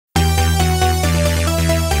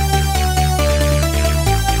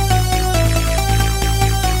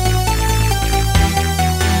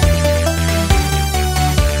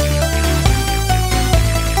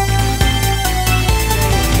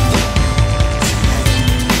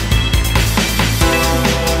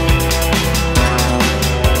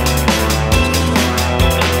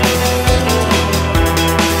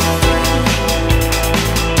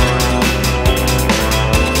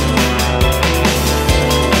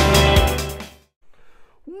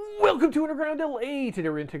Welcome to Underground LA. Today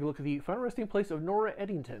we're going to take a look at the final resting place of Nora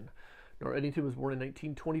Eddington. Nora Eddington was born in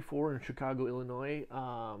 1924 in Chicago, Illinois.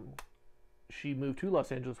 She moved to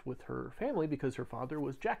Los Angeles with her family because her father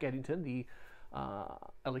was Jack Eddington, the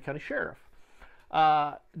LA County Sheriff.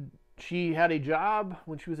 She had a job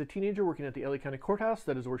when she was a teenager working at the LA County Courthouse.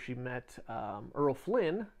 That is where she met Earl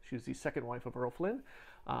Flynn. She was the second wife of Earl Flynn.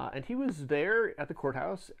 And he was there at the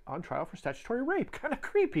courthouse on trial for statutory rape. Kind of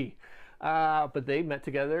creepy. But they met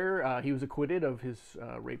together. He was acquitted of his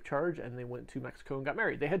rape charge, and they went to Mexico and got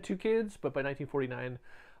married. They had 2 kids, but by 1949,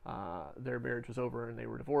 their marriage was over and they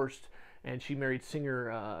were divorced. And she married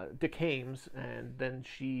singer Dick Hames, and then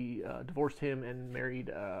she divorced him and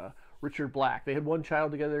married Richard Black. They had 1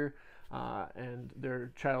 child together, and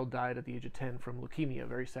their child died at the age of 10 from leukemia.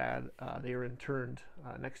 Very sad. They were interned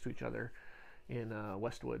next to each other in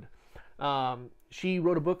Westwood. She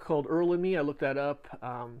wrote a book called Earl and Me. I looked that up.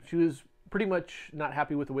 She was pretty much not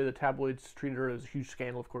happy with the way the tabloids treated her. It was a huge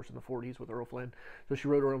scandal, of course, in the 40s with Earl Flynn. So she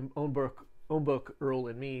wrote her own book, Earl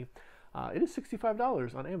and Me. It is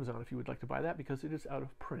 $65 on Amazon if you would like to buy that, because it is out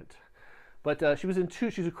of print. But she was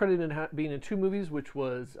credited in being in 2 movies, which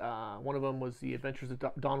was, one of them was The Adventures of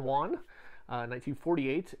Don Juan,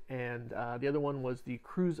 1948, and the other one was The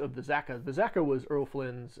Cruise of the Zaka. The Zaka was Earl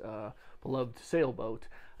Flynn's beloved sailboat.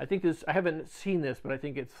 I haven't seen this, but I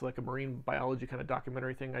think it's like a marine biology kind of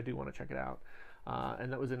documentary thing. I do want to check it out.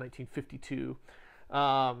 And that was in 1952.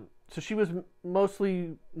 So she was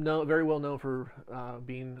mostly very well known for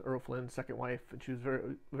being Earl Flynn's second wife, and she was very,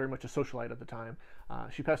 very much a socialite at the time.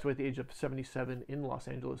 She passed away at the age of 77 in Los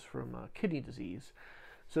Angeles from kidney disease.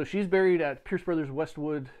 So she's buried at Pierce Brothers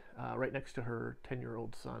Westwood, right next to her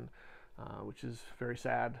 10-year-old son, which is very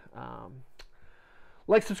sad.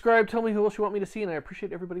 Like, subscribe, tell me who else you want me to see, and I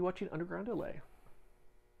appreciate everybody watching Underground LA.